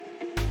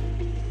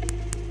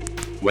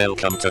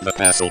Welcome to the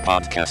Passel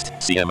Podcast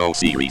CMO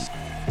series.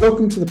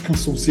 Welcome to the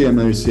Passel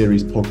CMO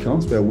series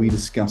podcast, where we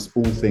discuss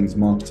all things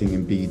marketing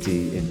and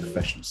BD in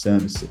professional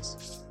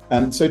services.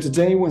 So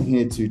today we're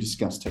here to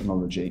discuss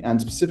technology,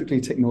 and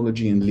specifically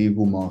technology in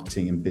legal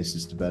marketing and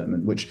business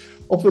development, which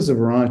offers a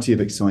variety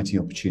of exciting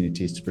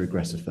opportunities to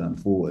progress a firm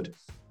forward.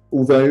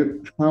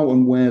 Although how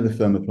and where the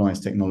firm applies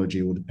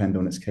technology will depend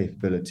on its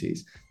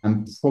capabilities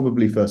and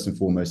probably first and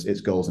foremost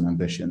its goals and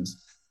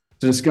ambitions.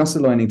 To discuss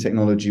aligning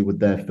technology with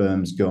their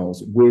firm's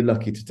goals, we're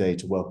lucky today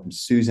to welcome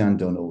Suzanne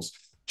Donnels,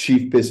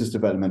 Chief Business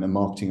Development and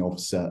Marketing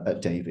Officer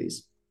at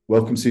Davies.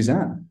 Welcome,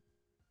 Suzanne.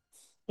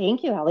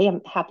 Thank you, Ali.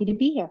 I'm happy to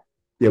be here.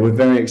 Yeah, we're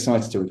very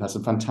excited to. We've had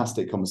some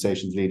fantastic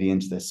conversations leading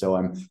into this, so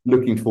I'm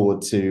looking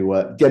forward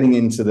to getting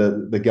into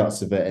the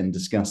guts of it and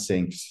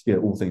discussing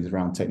all things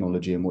around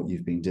technology and what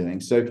you've been doing.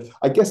 So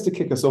I guess to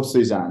kick us off,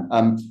 Suzanne,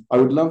 I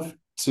would love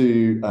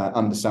to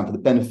understand, for the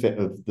benefit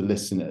of the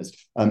listeners,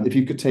 if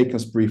you could take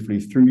us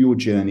briefly through your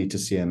journey to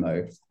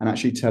CMO and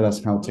actually tell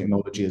us how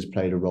technology has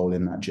played a role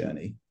in that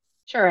journey.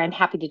 Sure, I'm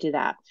happy to do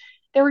that.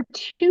 There were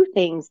two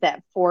things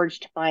that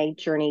forged my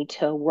journey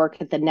to work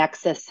at the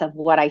nexus of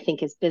what I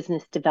think is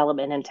business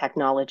development and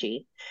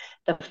technology.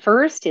 The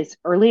first is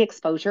early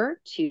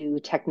exposure to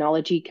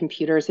technology,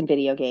 computers, and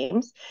video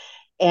games.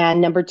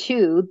 And number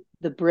two,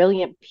 the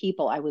brilliant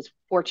people I was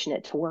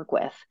fortunate to work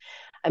with.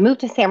 I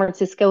moved to San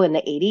Francisco in the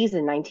 80s,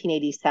 in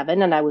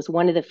 1987, and I was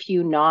one of the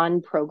few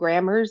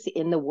non-programmers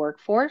in the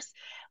workforce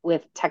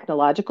with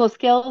technological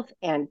skills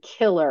and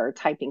killer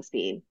typing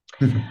speed.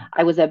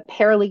 I was a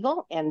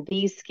paralegal, and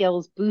these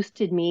skills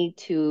boosted me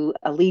to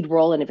a lead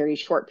role in a very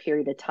short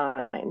period of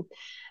time.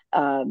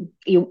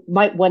 You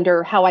might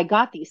wonder how I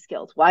got these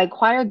skills. Well, I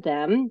acquired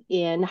them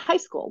in high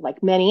school.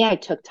 Like many, I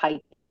took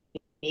typing.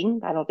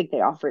 I don't think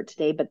they offer it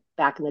today, but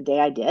back in the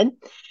day I did.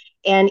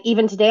 And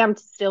even today, I'm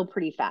still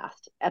pretty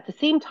fast. At the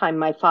same time,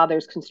 my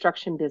father's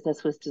construction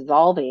business was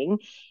dissolving,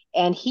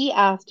 and he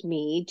asked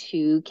me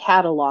to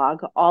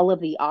catalog all of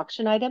the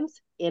auction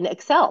items in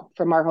Excel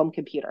from our home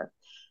computer.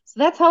 So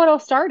that's how it all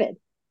started.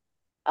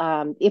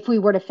 If we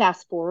were to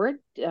fast forward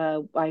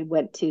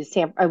to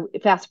San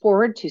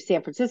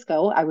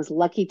Francisco, I was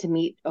lucky to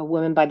meet a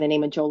woman by the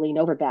name of Jolene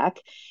Overbeck,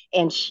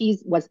 and she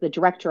was the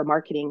director of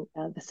marketing.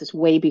 This is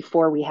way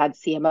before we had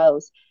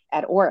CMOs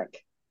at Oric.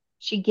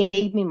 She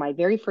gave me my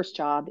very first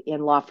job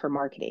in law firm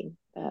marketing.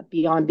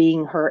 Beyond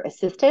being her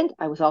assistant,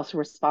 I was also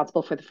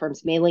responsible for the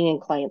firm's mailing and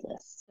client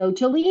lists. So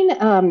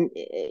Jolene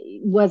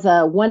was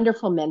a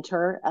wonderful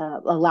mentor,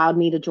 allowed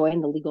me to join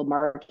the Legal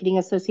Marketing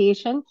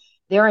Association.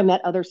 There I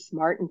met other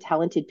smart and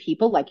talented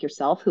people like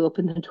yourself who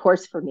opened the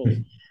doors for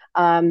me.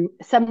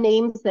 Some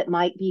names that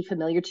might be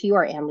familiar to you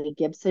are Anne-Lee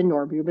Gibson,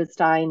 Norm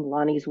Rubinstein,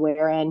 Lonnie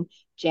Zwerin,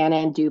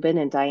 Jan-Ann Dubin,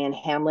 and Diane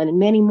Hamlin, and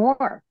many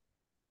more.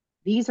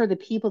 These are the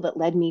people that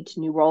led me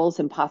to new roles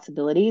and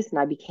possibilities, and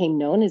I became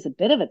known as a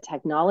bit of a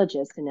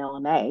technologist in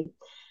LMA.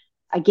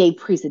 I gave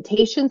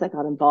presentations, I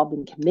got involved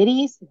in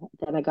committees,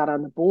 then I got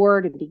on the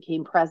board and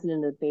became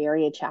president of the Bay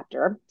Area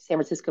chapter, San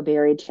Francisco Bay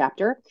Area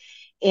chapter.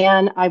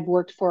 And I've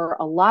worked for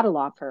a lot of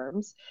law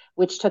firms,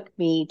 which took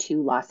me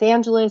to Los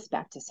Angeles,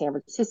 back to San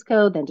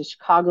Francisco, then to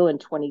Chicago in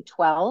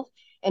 2012,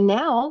 and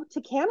now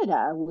to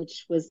Canada,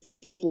 which was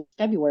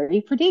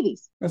February for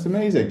Davies. That's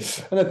amazing.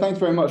 And thanks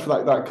very much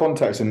for that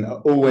context, and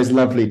always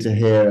lovely to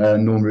hear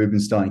Norm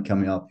Rubinstein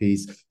coming up.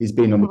 He's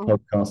been on the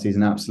podcast. He's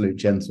an absolute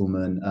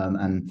gentleman,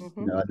 and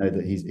I know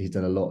that he's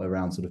done a lot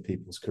around sort of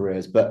people's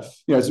careers. But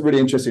it's really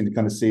interesting to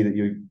kind of see that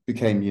you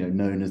became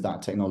known as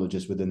that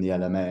technologist within the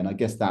LMA, and I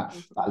guess that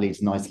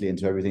leads nicely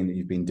into everything that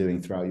you've been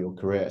doing throughout your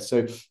career.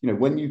 So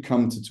when you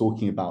come to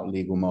talking about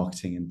legal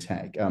marketing and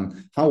tech,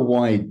 how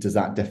wide does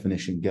that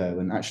definition go,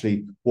 and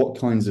actually what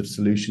kinds of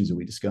solutions are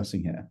we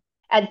discussing here?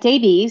 At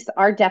Davies,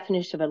 our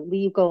definition of a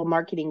legal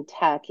marketing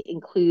tech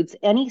includes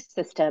any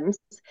systems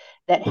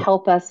that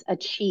help us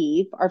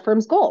achieve our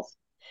firm's goals.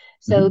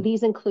 So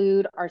these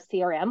include our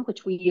CRM,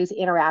 which we use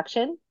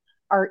Interaction,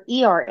 our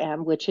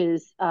ERM, which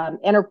is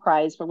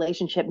Enterprise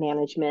Relationship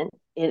Management.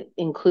 It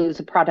includes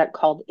a product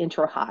called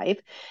IntroHive,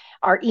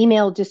 our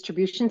email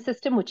distribution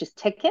system, which is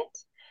Ticket,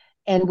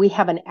 and we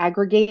have an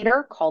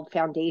aggregator called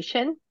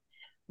Foundation.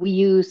 We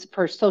use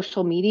for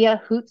social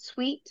media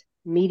Hootsuite.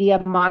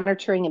 Media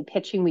monitoring and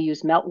pitching, we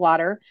use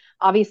Meltwater.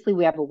 Obviously,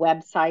 we have a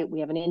website, we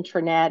have an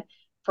intranet.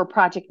 For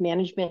project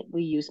management,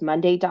 we use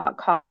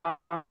Monday.com.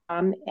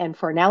 And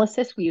for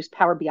analysis, we use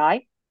Power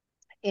BI.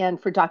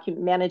 And for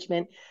document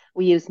management,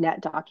 we use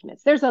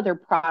NetDocuments. There's other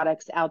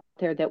products out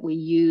there that we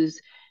use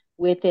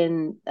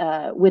within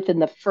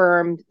the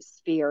firm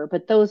sphere,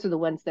 but those are the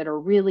ones that are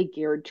really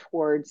geared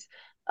towards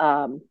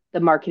the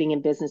marketing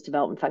and business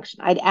development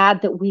function. I'd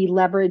add that we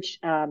leverage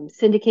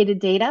syndicated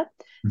data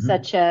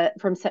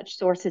from such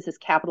sources as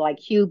Capital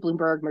IQ,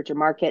 Bloomberg, Merger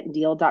Market, and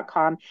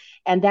Deal.com,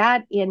 and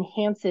that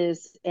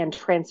enhances and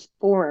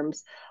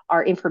transforms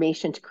our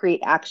information to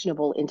create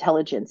actionable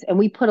intelligence. And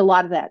we put a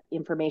lot of that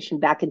information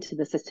back into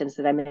the systems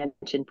that I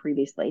mentioned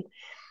previously.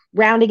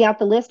 Rounding out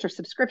the list are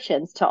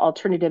subscriptions to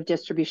alternative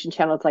distribution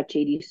channels like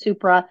JD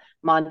Supra,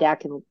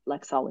 Mondac, and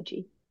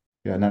Lexology.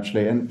 Yeah,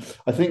 naturally. And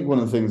I think one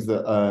of the things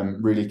that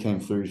really came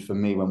through for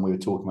me when we were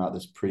talking about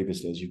this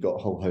previously is you've got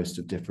a whole host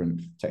of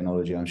different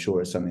technology. I'm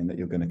sure it's something that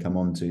you're going to come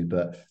on to,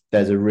 but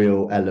there's a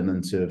real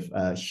element of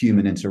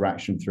human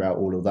interaction throughout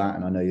all of that.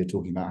 And I know you're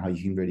talking about how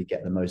you can really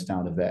get the most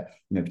out of it,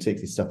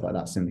 particularly stuff like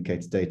that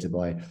syndicated data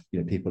by,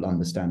 people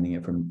understanding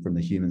it from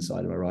the human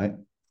side. Am I right?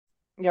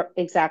 Yeah,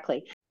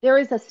 exactly. There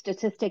is a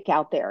statistic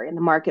out there in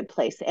the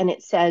marketplace, and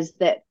it says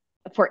that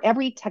for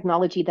every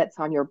technology that's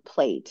on your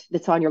plate,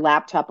 that's on your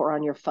laptop or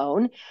on your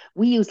phone,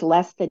 we use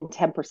less than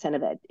 10%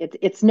 of it.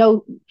 It's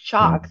no Yeah.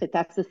 shock that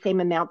that's the same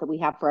amount that we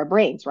have for our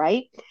brains,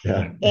 right?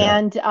 Yeah.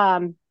 Yeah.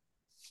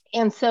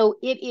 And so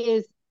it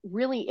is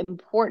really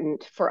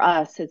important for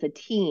us as a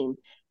team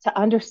to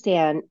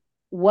understand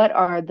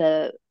what's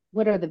the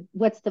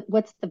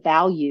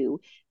value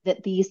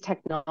that these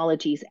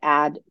technologies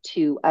add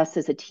to us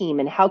as a team,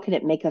 and how can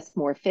it make us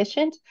more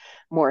efficient,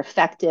 more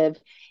effective,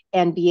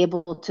 and be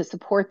able to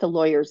support the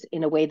lawyers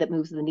in a way that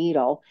moves the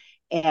needle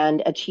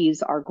and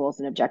achieves our goals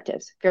and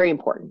objectives. Very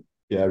important.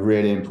 Yeah,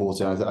 really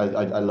important.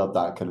 I love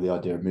that kind of the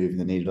idea of moving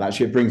the needle.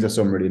 Actually, it brings us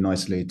on really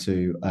nicely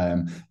to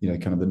kind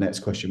of the next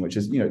question, which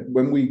is,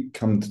 when we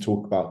come to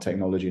talk about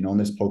technology, and on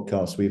this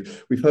podcast,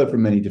 we've heard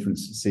from many different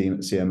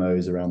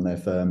CMOs around their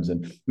firms,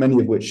 and many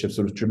of which have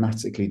sort of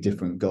dramatically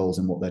different goals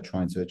in what they're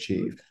trying to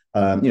achieve.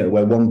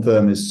 Where one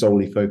firm is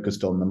solely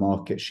focused on the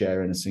market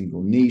share in a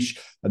single niche,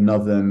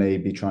 another may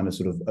be trying to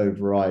sort of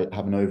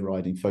have an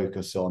overriding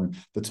focus on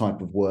the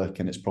type of work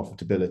and its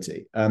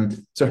profitability.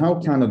 So how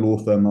can a law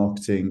firm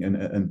marketing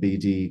and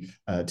BD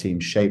team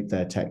shape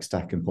their tech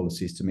stack and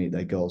policies to meet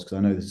their goals? Because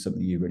I know this is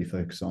something you really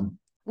focus on.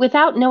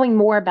 Without knowing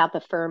more about the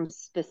firm's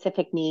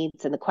specific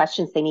needs and the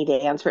questions they need to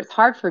answer, it's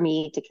hard for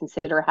me to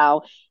consider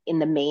how in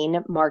the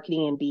main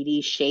marketing and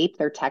BD shape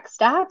their tech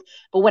stack.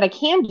 But what I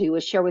can do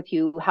is share with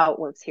you how it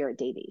works here at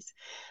Davies.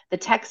 The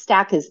tech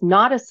stack is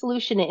not a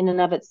solution in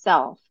and of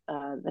itself.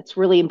 That's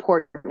really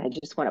important. I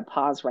just want to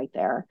pause right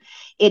there.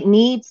 It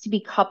needs to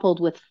be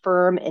coupled with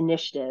firm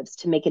initiatives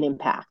to make an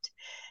impact.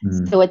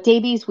 So at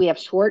Davies, we have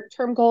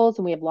short-term goals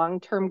and we have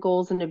long-term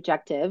goals and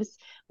objectives,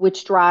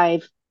 which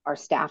drive our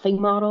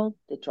staffing model,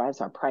 it drives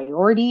our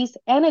priorities,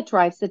 and it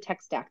drives the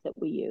tech stack that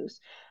we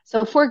use.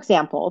 So, for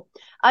example,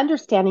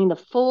 understanding the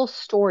full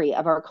story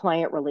of our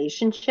client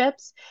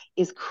relationships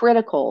is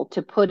critical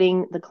to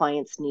putting the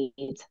client's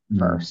needs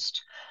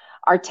first.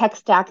 Our tech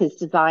stack is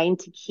designed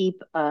to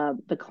keep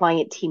the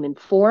client team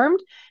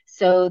informed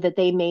so that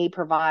they may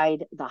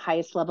provide the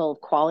highest level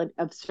of quality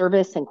of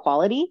service and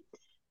quality.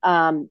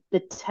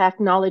 The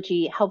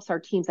technology helps our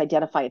teams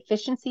identify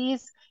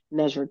efficiencies,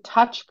 measure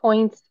touch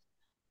points,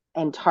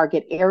 and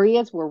target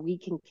areas where we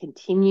can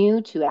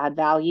continue to add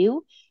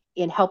value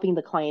in helping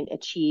the client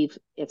achieve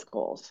its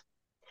goals.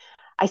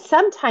 I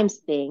sometimes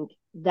think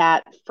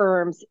that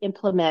firms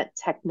implement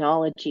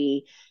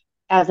technology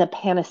as a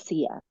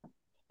panacea,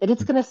 that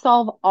it's going to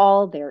solve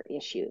all their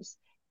issues.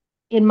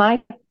 From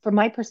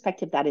my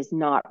perspective, that is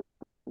not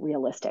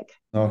realistic.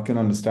 No, I can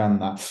understand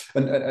that.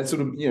 And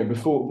sort of,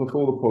 before the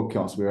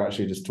podcast, we were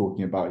actually just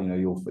talking about,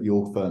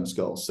 your firm's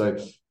goals. So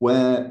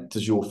where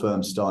does your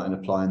firm start in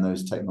applying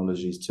those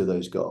technologies to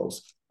those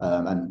goals?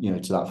 And,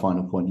 to that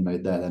final point you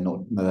made there, they're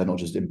not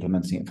just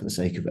implementing it for the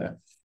sake of it.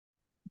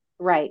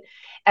 Right.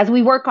 As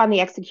we work on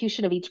the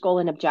execution of each goal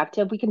and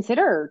objective, we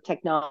consider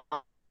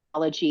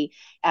technology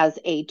as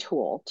a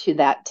tool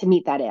to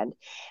meet that end,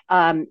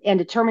 and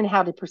determine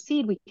how to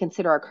proceed. We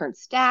consider our current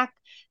stack,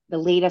 the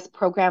latest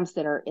programs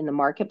that are in the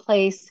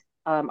marketplace,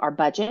 our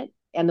budget,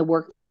 and the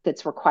work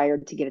that's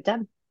required to get it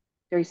done.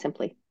 Very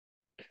simply.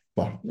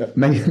 Well, that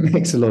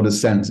makes a lot of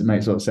sense. It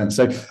makes a lot of sense.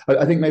 So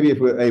I think maybe if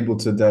we're able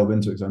to delve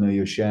into it, because I know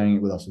you're sharing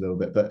it with us a little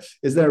bit, but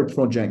is there a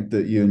project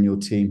that you and your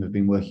team have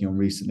been working on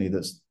recently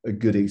that's a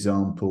good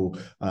example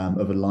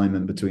of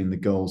alignment between the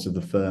goals of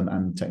the firm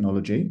and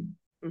technology?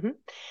 Mm-hmm.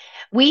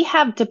 We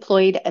have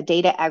deployed a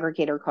data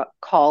aggregator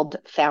called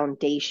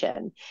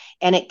Foundation,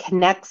 and it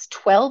connects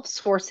 12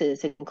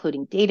 sources,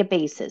 including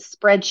databases,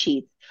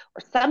 spreadsheets,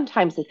 or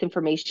sometimes this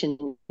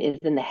information is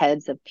in the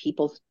heads of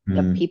people,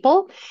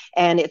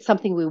 and it's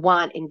something we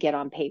want and get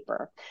on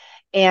paper.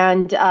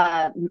 And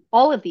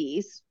all of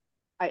these,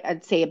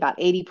 I'd say about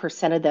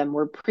 80% of them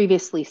were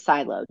previously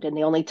siloed, and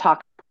they only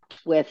talked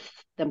with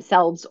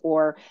themselves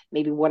or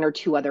maybe one or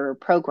two other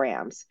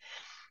programs.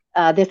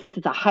 This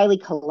is a highly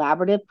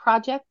collaborative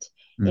project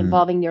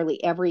involving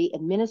nearly every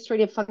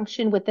administrative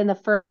function within the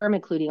firm,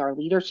 including our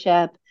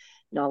leadership,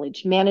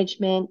 knowledge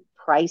management,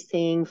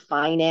 pricing,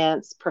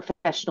 finance,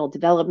 professional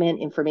development,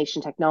 information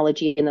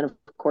technology, and then, of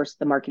course,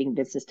 the marketing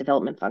business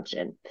development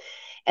function.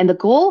 And the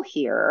goal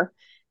here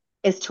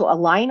is to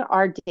align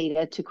our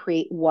data to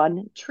create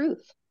one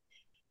truth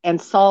and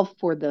solve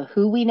for the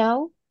who we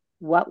know,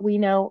 what we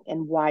know,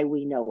 and why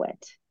we know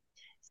it.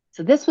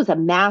 So this was a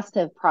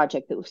massive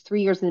project that was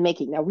 3 years in the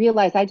making. Now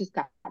realize I just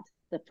got to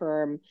the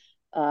firm,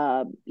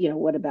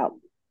 about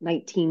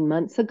 19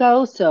 months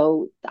ago.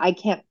 So I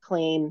can't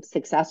claim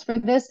success for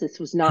this. This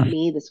was not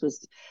me. This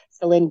was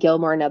Celine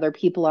Gilmore and other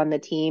people on the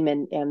team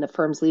and the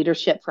firm's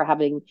leadership for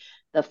having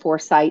the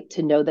foresight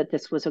to know that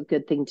this was a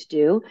good thing to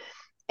do.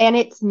 And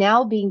it's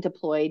now being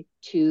deployed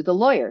to the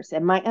lawyers.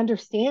 And my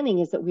understanding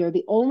is that we are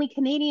the only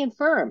Canadian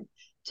firm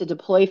to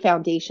deploy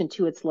Foundation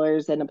to its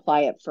lawyers and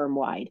apply it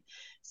firm-wide.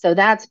 So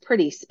that's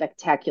pretty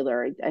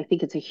spectacular. I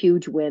think it's a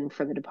huge win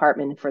for the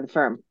department and for the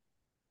firm.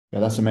 Yeah,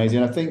 that's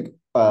amazing. I think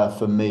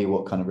for me,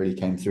 what kind of really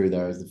came through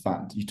there is the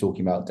fact you're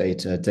talking about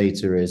data.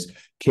 Data is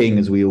king,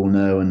 as we all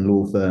know, and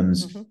law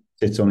firms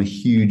sit on a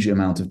huge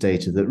amount of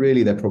data that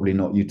really they're probably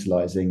not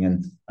utilizing.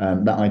 And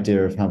that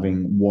idea of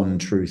having one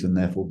truth and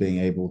therefore being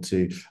able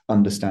to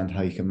understand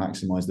how you can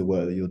maximize the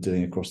work that you're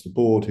doing across the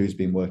board, who's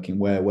been working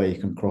where you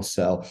can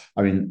cross-sell.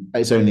 I mean,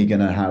 it's only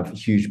going to have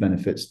huge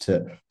benefits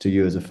to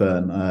you as a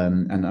firm.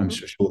 And I'm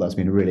sure that's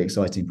been a really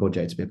exciting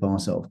project to be a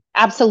part of.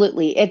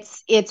 Absolutely.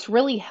 It's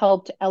really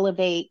helped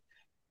elevate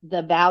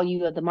the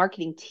value of the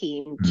marketing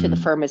team to the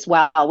firm as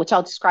well, which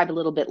I'll describe a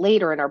little bit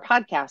later in our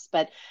podcast.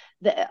 But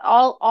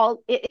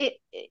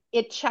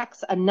it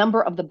checks a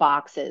number of the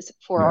boxes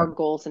for our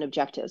goals and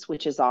objectives,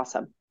 which is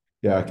awesome.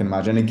 Yeah, I can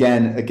imagine.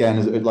 Again,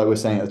 as like we're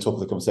saying at the top of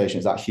the conversation,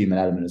 it's that human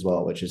element as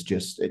well, which is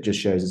it just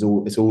shows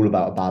it's all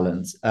about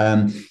balance.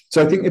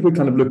 So I think if we're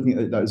kind of looking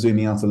at like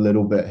zooming out a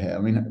little bit here,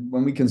 I mean,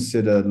 when we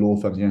consider law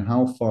firms,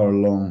 how far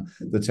along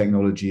the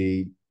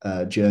technology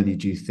journey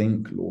do you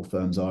think law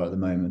firms are at the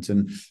moment?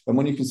 And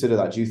when you consider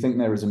that, do you think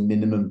there is a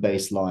minimum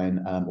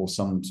baseline or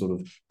some sort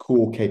of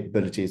core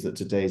capabilities that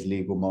today's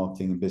legal,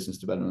 marketing, and business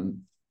development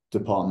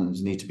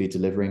departments need to be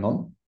delivering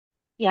on?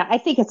 Yeah, I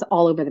think it's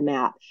all over the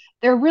map.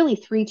 There are really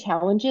three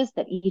challenges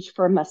that each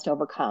firm must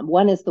overcome.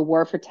 One is the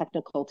war for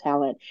technical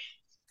talent.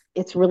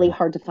 It's really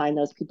hard to find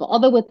those people.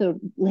 Although with the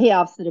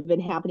layoffs that have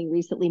been happening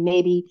recently,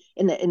 maybe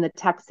in the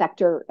tech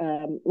sector,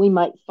 we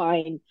might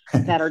find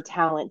better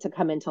talent to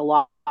come into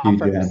law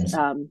firms.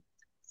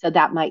 So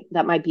that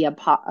might be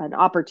an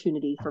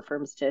opportunity for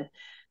firms to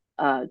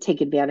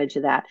take advantage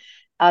of that.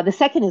 The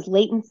second is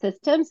latent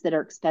systems that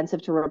are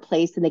expensive to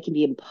replace, and they can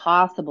be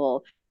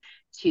impossible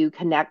to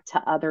connect to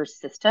other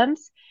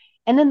systems.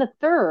 And then the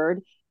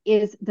third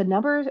is the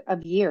number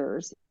of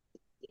years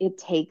it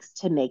takes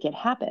to make it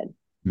happen.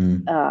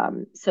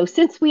 So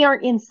since we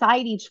aren't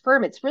inside each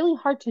firm, it's really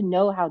hard to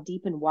know how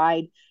deep and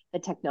wide the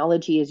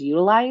technology is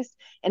utilized.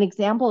 An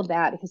example of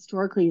that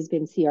historically has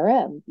been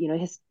CRM.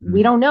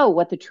 We don't know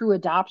what the true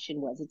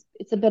adoption was.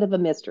 It's a bit of a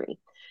mystery.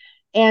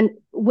 And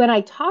when I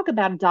talk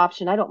about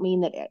adoption, I don't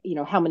mean that,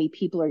 how many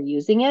people are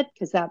using it,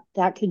 because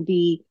that can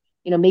be,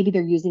 maybe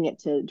they're using it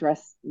to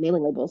address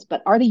mailing labels,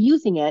 but are they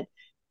using it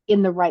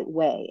in the right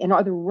way? And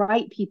are the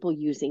right people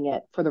using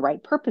it for the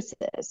right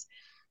purposes?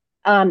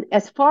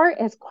 As far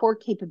as core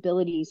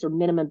capabilities or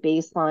minimum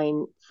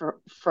baseline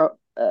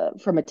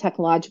from a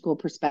technological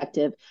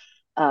perspective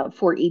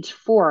for each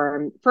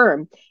firm,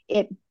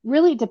 it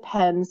really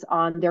depends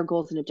on their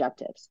goals and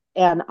objectives.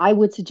 And I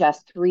would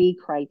suggest three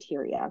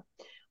criteria.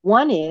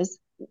 One is,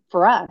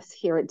 for us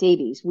here at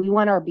Davies, we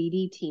want our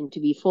BD team to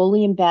be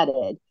fully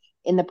embedded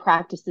in the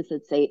practices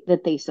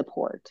that they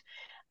support.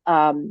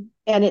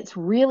 And it's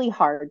really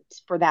hard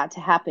for that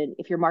to happen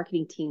if your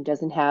marketing team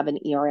doesn't have an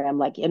ERM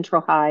like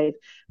IntroHive,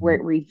 where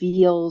it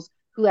reveals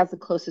who has the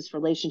closest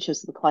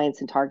relationships with the clients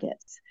and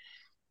targets.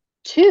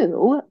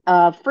 Two,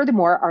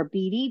 furthermore, our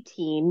BD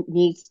team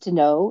needs to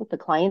know the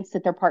clients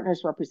that their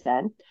partners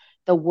represent,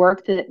 the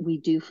work that we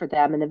do for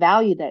them, and the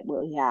value that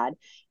we add.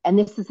 And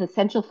this is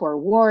essential for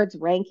awards,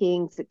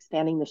 rankings,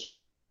 expanding the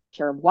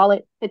share of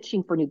wallet,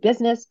 pitching for new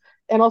business,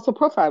 and also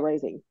profile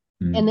raising.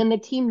 And then the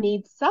team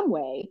needs some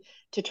way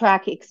to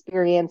track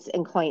experience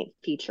and client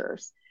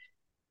features.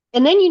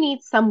 And then you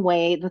need some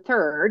way, the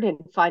third and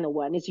final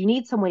one is you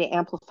need some way to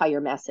amplify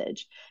your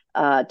message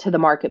to the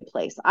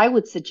marketplace. I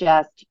would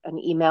suggest an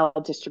email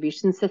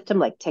distribution system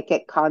like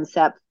Ticket,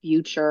 Concept,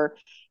 Future.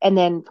 And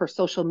then for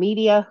social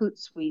media,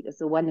 Hootsuite is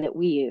the one that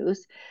we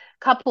use,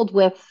 coupled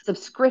with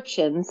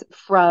subscriptions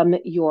from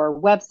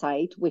your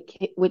website,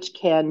 which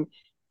can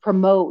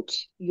promote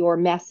your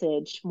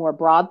message more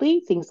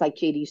broadly, things like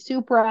JD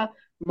Supra,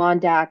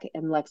 Mondac,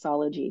 and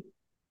Lexology.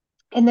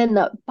 And then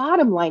the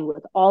bottom line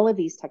with all of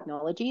these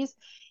technologies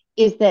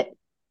is that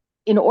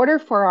in order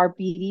for our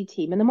BD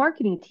team and the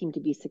marketing team to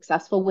be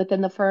successful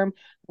within the firm,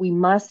 we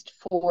must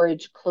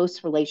forge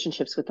close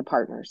relationships with the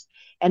partners.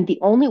 And the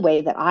only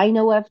way that I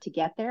know of to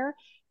get there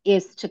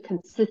is to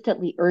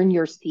consistently earn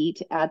your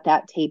seat at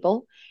that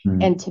table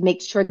and to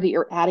make sure that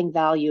you're adding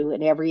value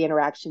in every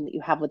interaction that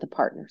you have with the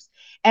partners.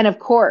 And of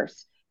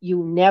course,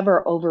 you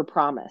never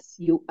overpromise.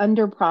 You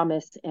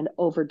underpromise and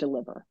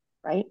overdeliver,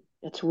 right?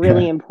 It's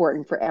really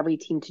important for every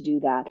team to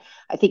do that.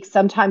 I think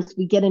sometimes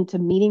we get into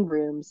meeting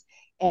rooms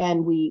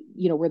and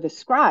we're the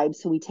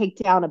scribes, so we take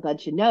down a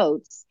bunch of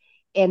notes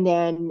and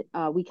then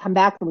we come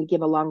back and we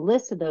give a long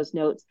list of those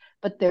notes,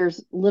 but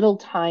there's little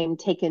time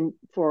taken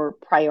for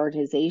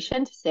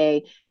prioritization to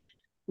say,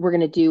 we're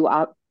going to do,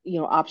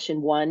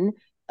 option one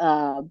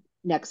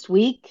next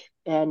week,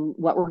 and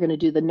what we're going to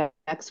do the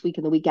next week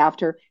and the week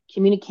after,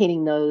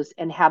 communicating those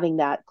and having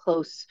that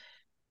close,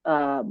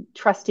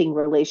 trusting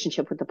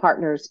relationship with the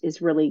partners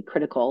is really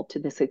critical to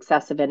the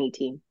success of any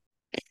team.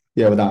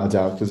 Yeah, without a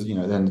doubt, because at the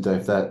end of the day,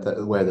 if they're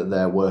the way that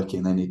they're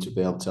working, they need to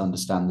be able to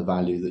understand the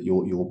value that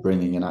you're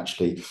bringing, and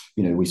actually,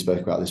 we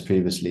spoke about this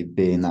previously,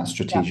 being that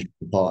strategic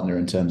partner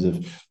in terms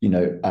of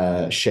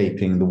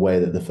shaping the way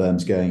that the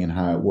firm's going and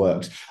how it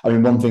works. I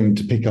mean, one thing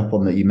to pick up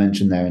on that you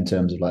mentioned there in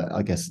terms of, like,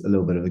 I guess a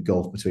little bit of a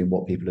gulf between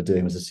what people are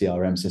doing with the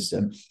CRM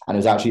system, and it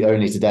was actually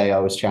only today I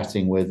was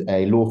chatting with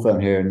a law firm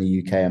here in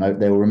the UK,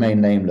 and they will remain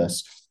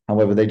nameless.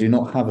 However, they do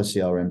not have a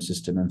CRM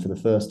system, and for the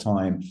first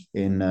time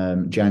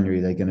in January,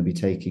 they're going to be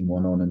taking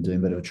one on and doing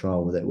a bit of a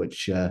trial with it,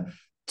 which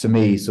to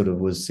me sort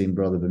of seemed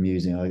rather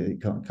bemusing.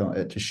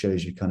 It just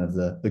shows you kind of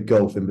the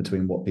gulf in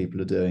between what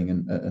people are doing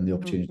and the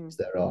opportunities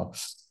there are.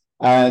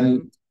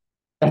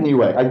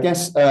 Anyway, I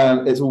guess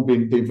it's all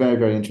been very,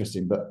 very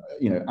interesting. But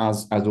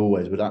as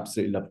always, would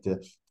absolutely love to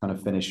kind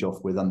of finish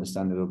off with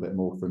understanding a little bit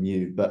more from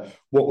you. But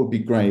what would be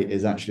great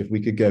is actually if we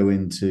could go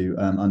into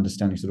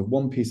understanding sort of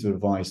one piece of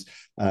advice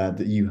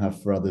that you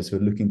have for others who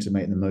are looking to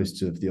make the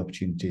most of the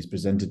opportunities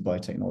presented by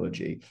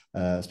technology,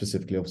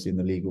 specifically, obviously, in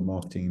the legal,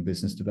 marketing, and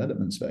business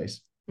development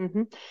space.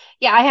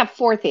 Yeah, I have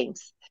 4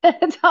 things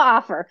to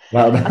offer.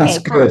 Wow, that's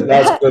good.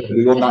 That's good.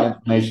 We want that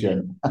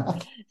information.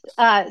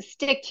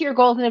 Stick to your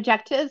goals and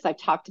objectives. I've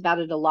talked about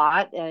it a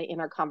lot in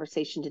our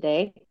conversation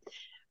today.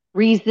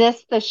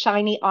 Resist the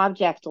shiny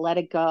object. Let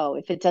it go.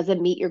 If it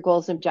doesn't meet your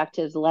goals and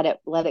objectives, let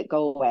it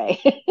go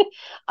away.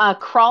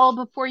 Crawl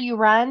before you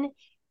run,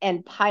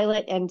 and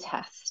pilot and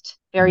test.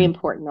 Very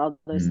important, all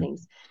those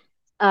things.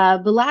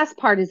 The last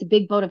part is a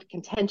big bone of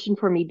contention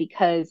for me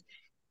because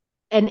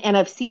and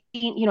I've seen,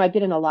 I've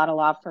been in a lot of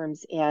law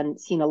firms and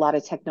seen a lot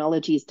of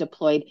technologies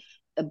deployed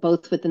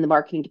both within the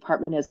marketing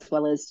department as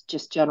well as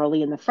just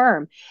generally in the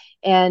firm.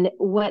 And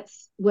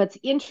what's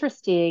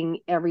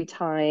interesting every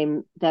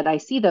time that I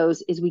see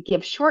those is we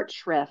give short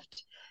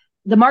shrift.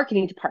 The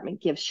marketing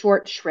department gives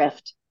short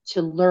shrift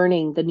to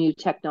learning the new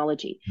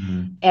technology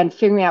and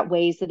figuring out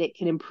ways that it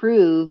can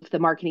improve the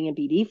marketing and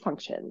BD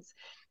functions.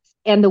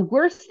 And the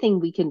worst thing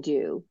we can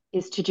do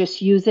is to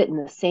just use it in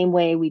the same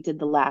way we did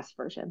the last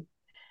version.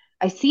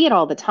 I see it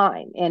all the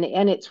time, and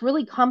it's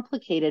really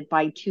complicated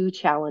by 2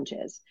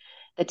 challenges.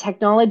 The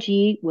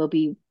technology will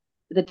be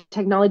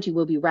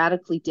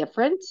radically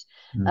different,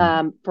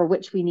 for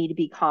which we need to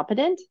be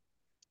competent,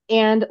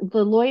 and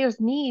the lawyer's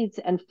needs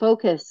and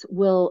focus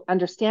will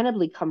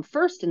understandably come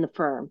first in the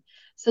firm.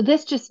 So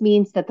this just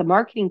means that the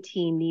marketing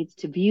team needs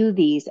to view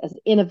these as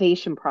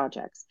innovation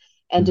projects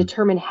and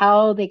determine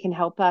how they can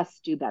help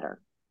us do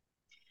better.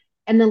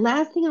 And the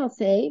last thing I'll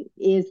say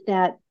is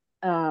that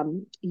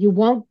you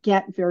won't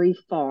get very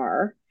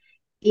far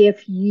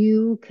if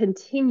you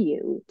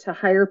continue to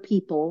hire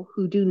people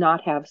who do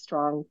not have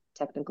strong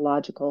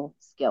technological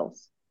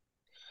skills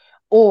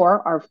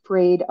or are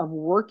afraid of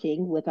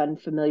working with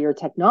unfamiliar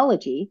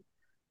technology.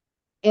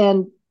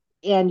 And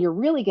you're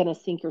really going to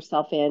sink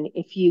yourself in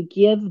if you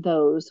give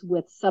those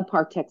with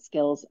subpar tech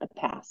skills a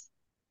pass.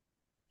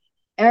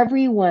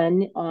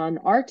 Everyone on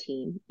our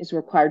team is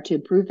required to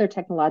improve their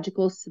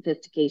technological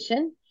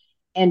sophistication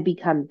and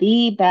become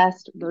the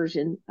best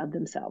version of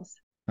themselves.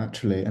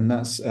 Actually, and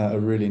that's a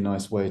really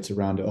nice way to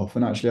round it off.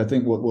 And actually, I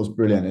think what was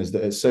brilliant is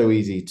that it's so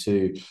easy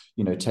to,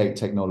 take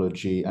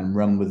technology and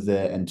run with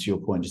it, and to your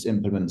point, just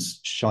implement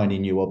shiny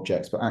new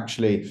objects. But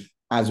actually,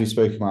 as we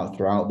spoke about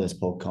throughout this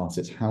podcast,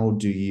 it's how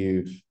do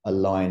you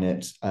align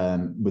it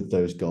with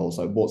those goals?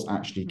 Like, what's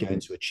actually going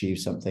to achieve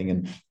something?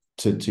 And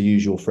to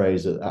use your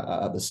phrase at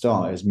the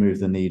start, is move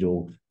the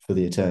needle for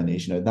the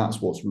attorneys.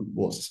 That's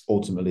what's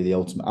ultimately the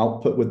ultimate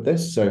output with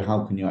this. So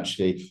how can you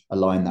actually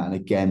align that? And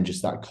again,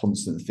 just that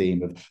constant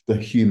theme of the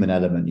human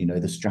element,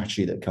 the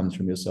strategy that comes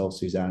from yourself,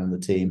 Suzanne, and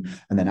the team,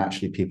 and then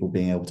actually people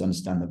being able to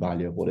understand the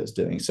value of what it's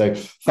doing. So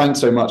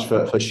thanks so much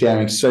for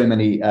sharing so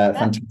many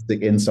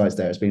fantastic insights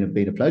there. It's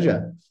been a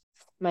pleasure.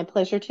 My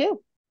pleasure too.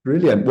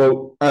 Brilliant.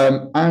 Well,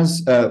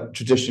 as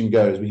tradition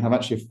goes, we have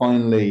actually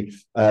finally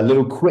a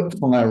little quick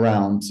fire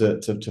round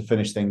to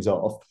finish things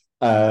off.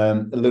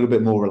 A little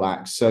bit more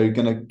relaxed. So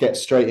going to get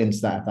straight into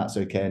that, if that's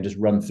okay, and just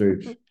run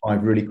through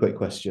 5 really quick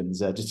questions,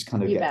 just to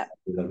kind of get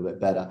a little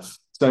bit better.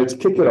 So to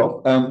kick it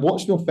off,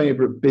 what's your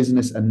favorite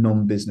business and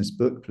non-business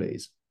book,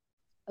 please?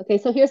 Okay,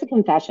 so here's a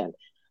confession.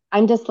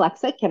 I'm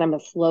dyslexic and I'm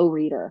a slow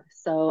reader.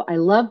 So I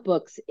love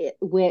books in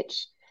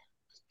which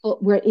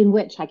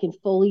I can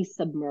fully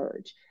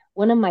submerge.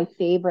 One of my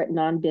favorite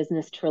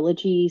non-business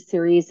trilogy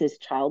series is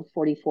Child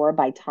 44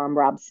 by Tom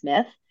Robb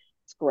Smith.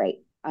 It's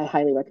great. I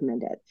highly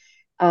recommend it.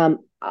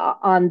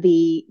 On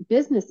the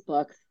business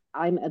books,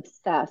 I'm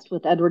obsessed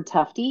with Edward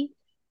Tufte.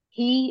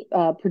 He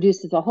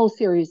produces a whole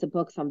series of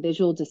books on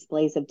visual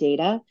displays of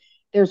data.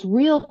 There's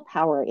real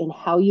power in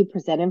how you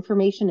present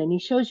information, and he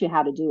shows you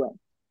how to do it.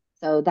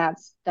 So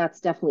that's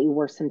definitely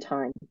worth some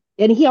time.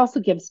 And he also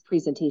gives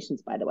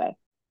presentations, by the way.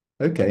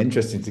 Okay,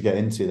 interesting to get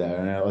into there.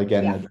 And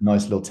again, a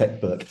nice little tech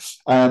book.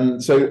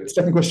 So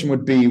second question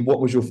would be,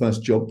 what was your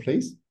first job,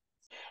 please?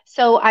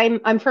 So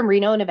I'm from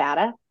Reno,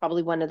 Nevada,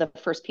 probably one of the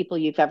first people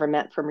you've ever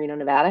met from Reno,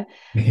 Nevada.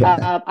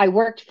 Yeah. I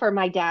worked for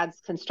my dad's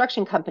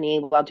construction company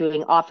while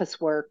doing office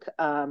work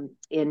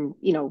in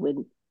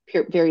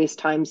various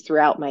times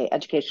throughout my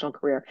educational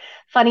career.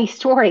 Funny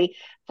story,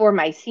 for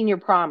my senior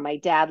prom, my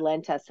dad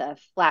lent us a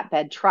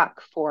flatbed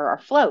truck for our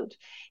float.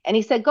 And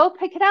he said, go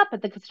pick it up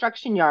at the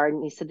construction yard.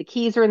 And he said, the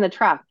keys are in the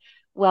truck.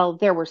 Well,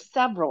 there were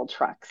several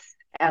trucks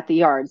at the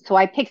yard. So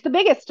I picked the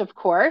biggest, of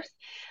course,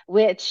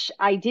 which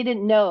I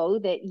didn't know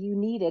that you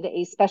needed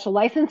a special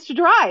license to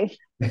drive.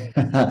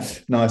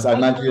 Nice. I I drove,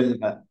 imagine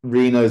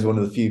Reno is one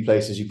of the few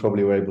places you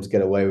probably were able to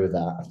get away with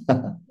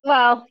that.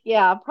 well,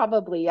 yeah,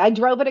 probably. I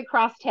drove it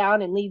across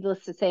town, and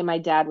needless to say, my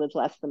dad was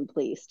less than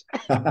pleased.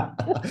 I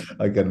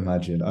can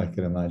imagine. I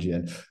can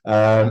imagine.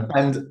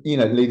 And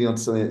leading on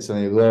to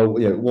something. Well,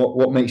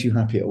 what makes you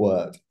happy at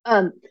work?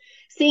 Um,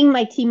 Seeing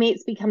my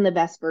teammates become the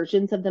best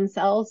versions of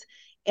themselves,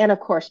 and of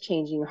course,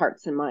 changing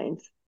hearts and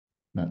minds.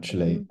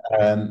 Naturally.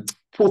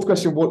 Fourth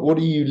question: What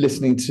are you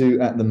listening to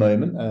at the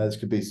moment? This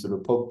could be sort of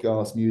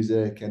podcast,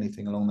 music,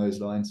 anything along those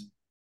lines.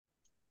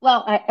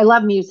 Well, I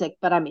love music,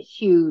 but I'm a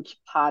huge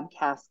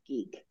podcast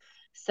geek.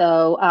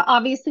 So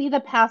obviously, the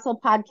Passel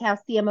podcast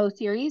CMO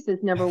series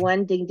is number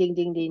one. Ding, ding,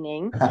 ding, ding,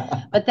 ding.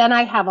 But then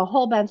I have a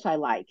whole bunch I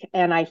like,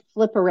 and I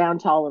flip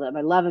around to all of them.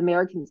 I love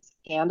American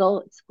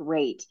Scandal. It's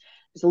great.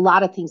 There's a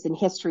lot of things in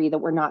history that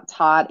we're not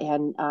taught,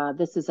 and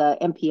this is a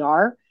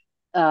NPR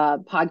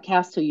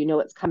podcast, so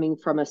it's coming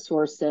from a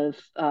source of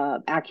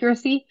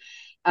accuracy.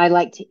 I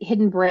liked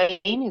Hidden Brain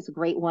is a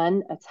great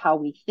one. It's how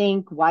we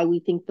think, why we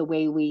think the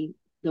way we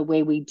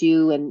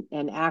do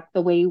and act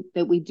the way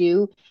that we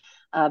do.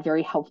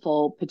 Very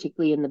helpful,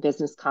 particularly in the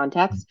business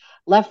context.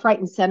 Left, Right,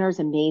 and Center is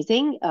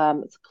amazing.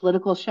 It's a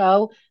political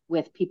show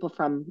with people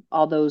from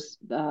all those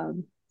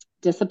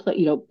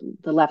discipline,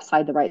 the left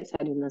side, the right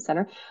side, and the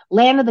center.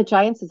 Land of the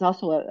Giants is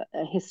also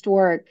a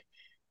historic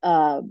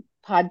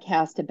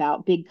podcast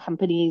about big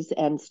companies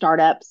and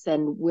startups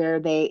and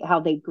how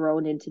they've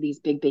grown into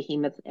these big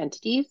behemoth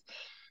entities.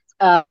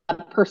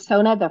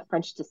 Persona, the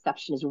French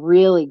Deception, is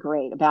really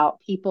great about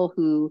people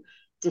who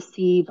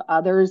deceive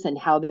others and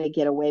how they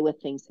get away with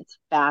things. It's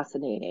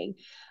fascinating.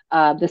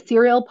 The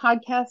Serial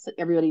podcast,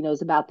 everybody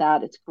knows about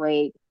that. It's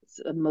great. It's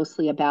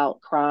mostly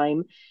about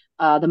crime.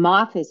 The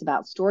Moth is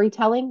about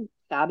storytelling.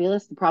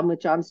 Fabulous. The Problem with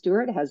Jon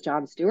Stewart has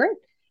Jon Stewart.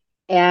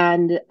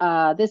 And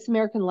This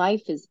American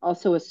Life is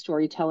also a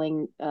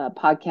storytelling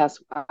podcast.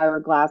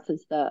 Ira Glass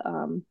is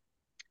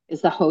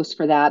the host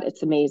for that.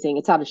 It's amazing.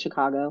 It's out of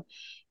Chicago.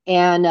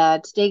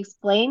 And Today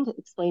Explained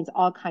explains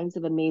all kinds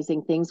of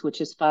amazing things, which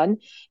is fun.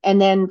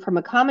 And then from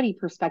a comedy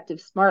perspective,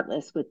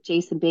 Smartless with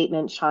Jason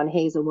Bateman, Sean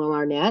Hayes, and Will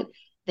Arnett.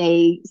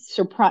 They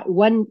surprise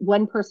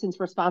one person's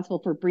responsible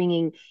for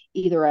bringing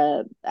either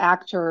a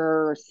actor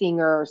or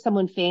singer or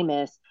someone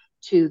famous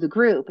to the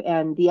group,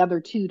 and the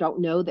other two don't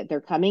know that they're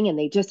coming, and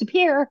they just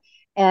appear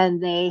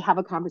and they have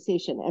a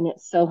conversation, and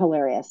it's so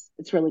hilarious.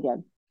 It's really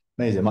good.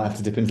 Amazing. I might have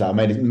to dip into that. I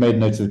made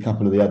notes of a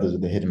couple of the others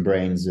with the Hidden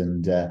Brains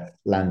and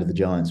Land of the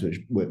Giants,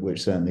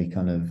 which certainly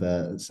kind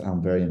of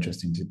sound very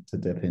interesting to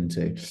dip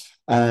into.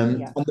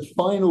 And the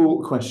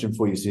final question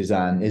for you,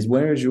 Suzanne, is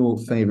where is your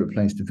favorite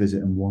place to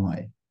visit and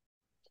why?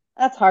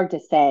 That's hard to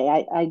say.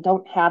 I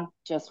don't have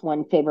just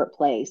one favorite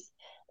place.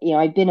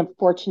 I've been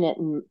fortunate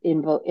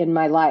in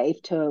my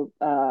life to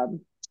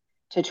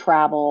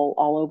travel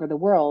all over the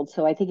world.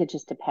 So I think it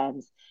just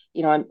depends.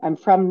 I'm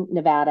from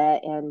Nevada,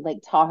 and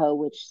Lake Tahoe,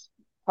 which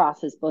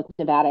crosses both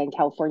Nevada and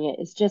California,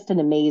 is just an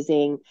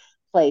amazing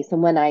place.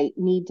 And when I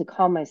need to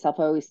calm myself,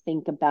 I always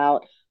think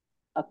about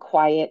a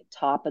quiet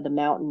top of the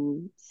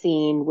mountain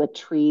scene with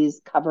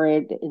trees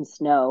covered in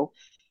snow,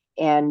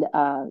 and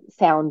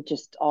sound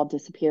just all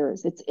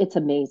disappears. It's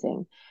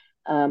amazing.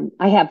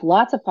 I have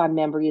lots of fond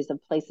memories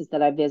of places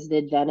that I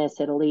visited: Venice,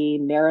 Italy;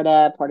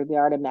 Merida, Puerto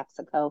Vallarta,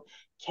 Mexico;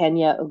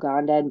 Kenya,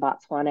 Uganda, and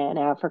Botswana in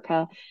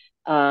Africa.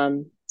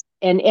 And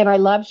I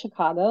love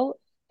Chicago.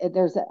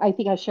 I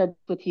think I shared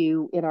with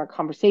you in our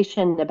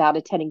conversation about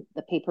attending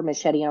the Paper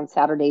Machete on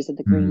Saturdays at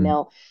the Green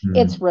Mill.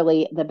 It's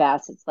really the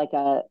best. It's like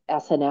a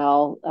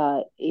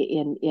SNL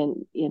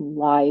in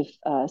live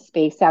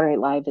space, Saturday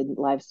Night Live in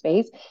live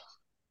space.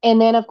 And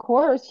then, of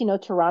course,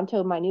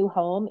 Toronto, my new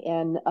home,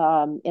 and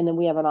then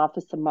we have an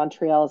office in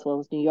Montreal as well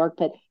as New York.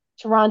 But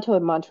Toronto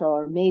and Montreal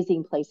are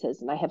amazing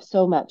places, and I have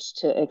so much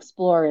to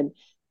explore.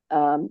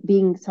 And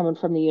being someone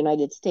from the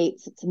United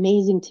States, it's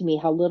amazing to me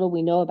how little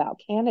we know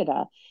about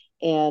Canada,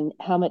 and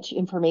how much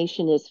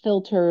information is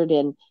filtered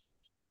and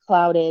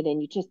clouded,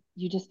 and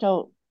you just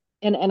don't.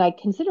 And I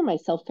consider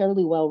myself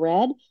fairly well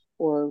read,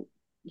 or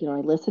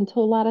I listen to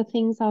a lot of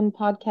things on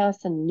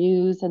podcasts and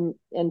news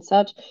and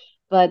such,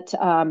 but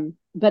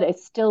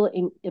it's still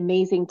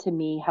amazing to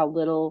me how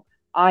little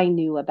I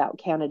knew about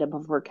Canada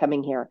before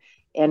coming here,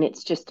 and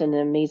it's just an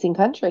amazing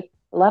country.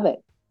 Love it.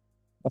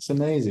 That's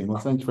amazing. Well,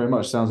 thank you very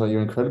much. Sounds like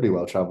you're incredibly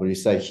well traveled. You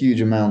say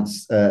huge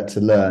amounts to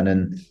learn,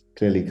 and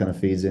clearly kind of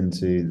feeds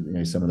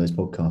into some of those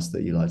podcasts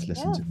that you like to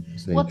listen to.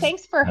 So, well,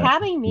 thanks for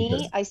having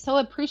me. I so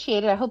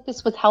appreciate it. I hope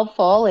this was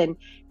helpful and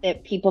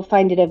that people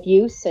find it of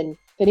use. And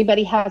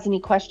anybody has any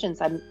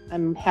questions,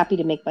 I'm happy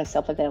to make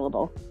myself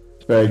available.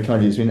 It's very kind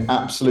of you. It's been an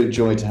absolute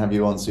joy to have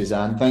you on,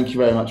 Suzanne. Thank you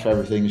very much for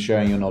everything and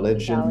sharing your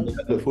knowledge, and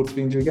I look forward to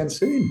speaking to you again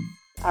soon.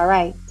 All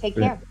right. Take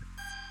care.